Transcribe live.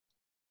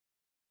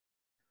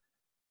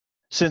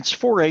Since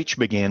 4-H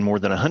began more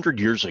than 100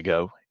 years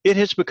ago, it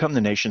has become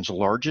the nation's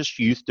largest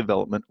youth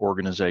development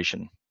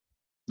organization.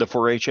 The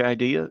 4-H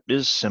idea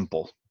is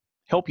simple.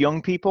 Help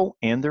young people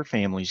and their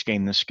families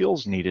gain the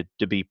skills needed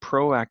to be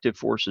proactive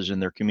forces in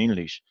their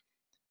communities.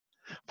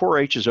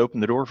 4-H has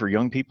opened the door for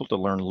young people to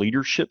learn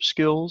leadership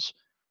skills,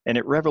 and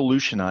it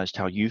revolutionized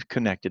how youth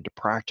connected to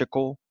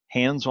practical,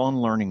 hands-on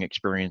learning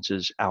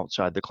experiences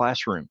outside the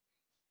classroom.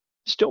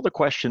 Still, the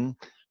question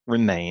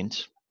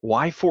remains,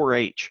 why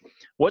 4-H?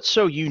 What's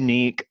so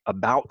unique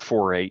about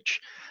 4-H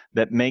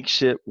that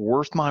makes it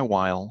worth my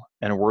while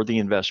and a worthy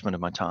investment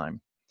of my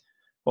time?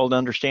 Well, to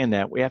understand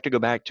that, we have to go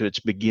back to its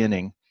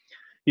beginning.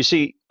 You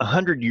see,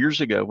 100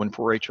 years ago when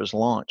 4-H was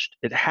launched,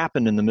 it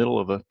happened in the middle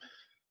of a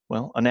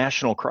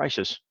national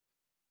crisis.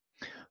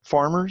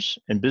 Farmers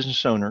and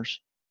business owners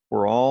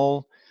were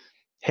all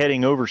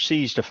heading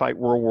overseas to fight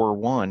World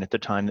War I at the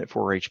time that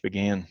 4-H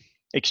began.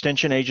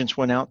 Extension agents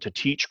went out to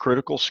teach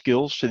critical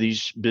skills to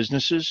these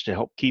businesses to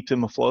help keep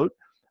them afloat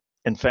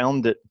and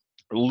found that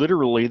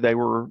literally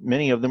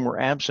many of them were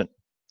absent.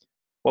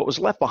 What was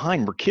left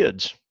behind were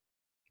kids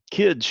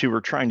who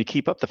were trying to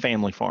keep up the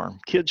family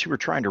farm, kids who were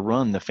trying to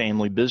run the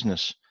family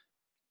business.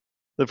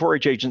 The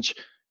 4-H agents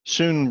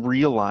soon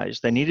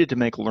realized they needed to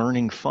make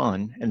learning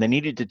fun, and they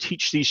needed to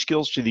teach these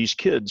skills to these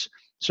kids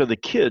so the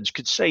kids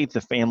could save the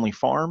family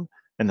farm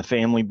and the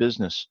family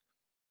business.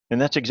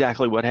 And that's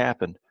exactly what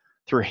happened.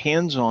 Through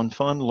hands-on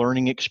fun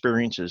learning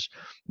experiences,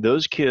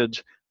 those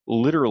kids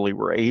literally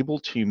were able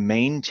to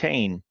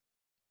maintain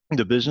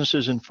the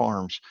businesses and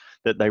farms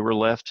that they were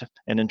left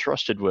and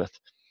entrusted with.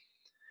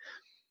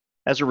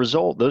 As a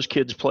result, those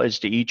kids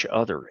pledged to each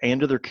other and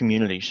to their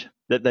communities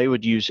that they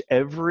would use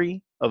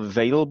every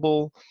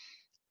available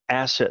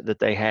asset that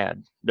they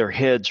had, their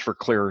heads for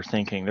clearer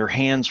thinking, their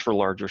hands for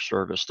larger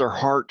service, their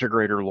heart to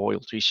greater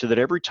loyalty, so that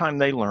every time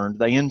they learned,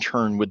 they in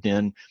turn would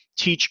then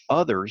teach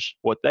others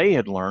what they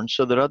had learned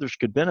so that others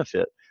could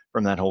benefit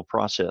from that whole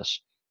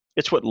process.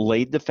 It's what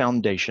laid the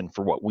foundation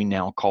for what we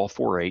now call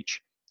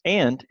 4-H,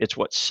 and it's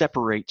what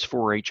separates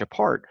 4-H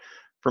apart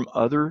from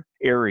other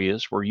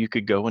areas where you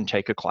could go and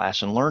take a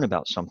class and learn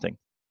about something.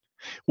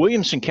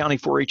 Williamson County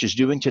 4-H is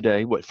doing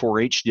today what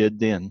 4-H did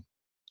then.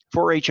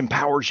 4-H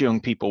empowers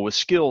young people with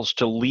skills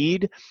to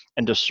lead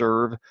and to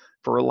serve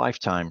for a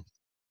lifetime.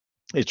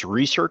 It's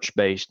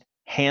research-based,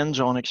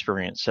 hands-on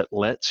experience that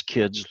lets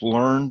kids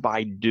learn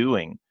by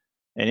doing,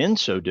 and in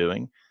so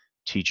doing,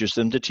 teaches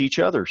them to teach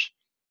others.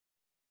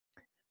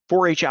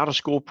 4-H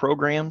out-of-school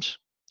programs,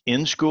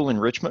 in-school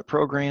enrichment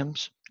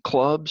programs,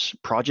 clubs,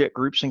 project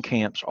groups, and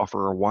camps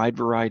offer a wide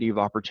variety of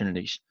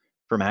opportunities,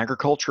 from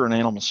agriculture and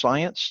animal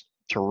science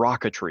to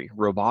rocketry,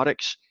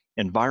 robotics,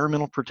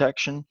 environmental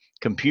protection,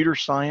 computer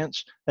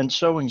science, and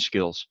sewing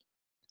skills,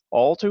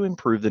 all to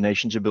improve the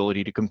nation's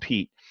ability to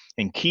compete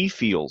in key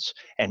fields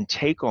and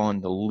take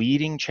on the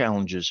leading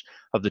challenges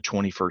of the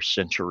 21st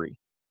century.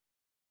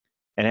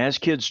 And as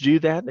kids do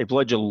that, they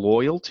pledge a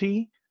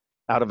loyalty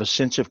out of a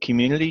sense of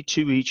community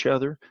to each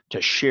other,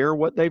 to share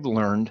what they've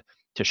learned,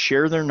 to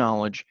share their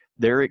knowledge,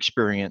 their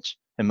experience,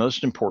 and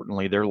most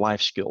importantly, their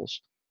life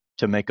skills,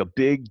 to make a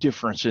big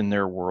difference in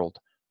their world,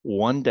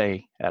 one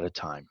day at a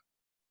time.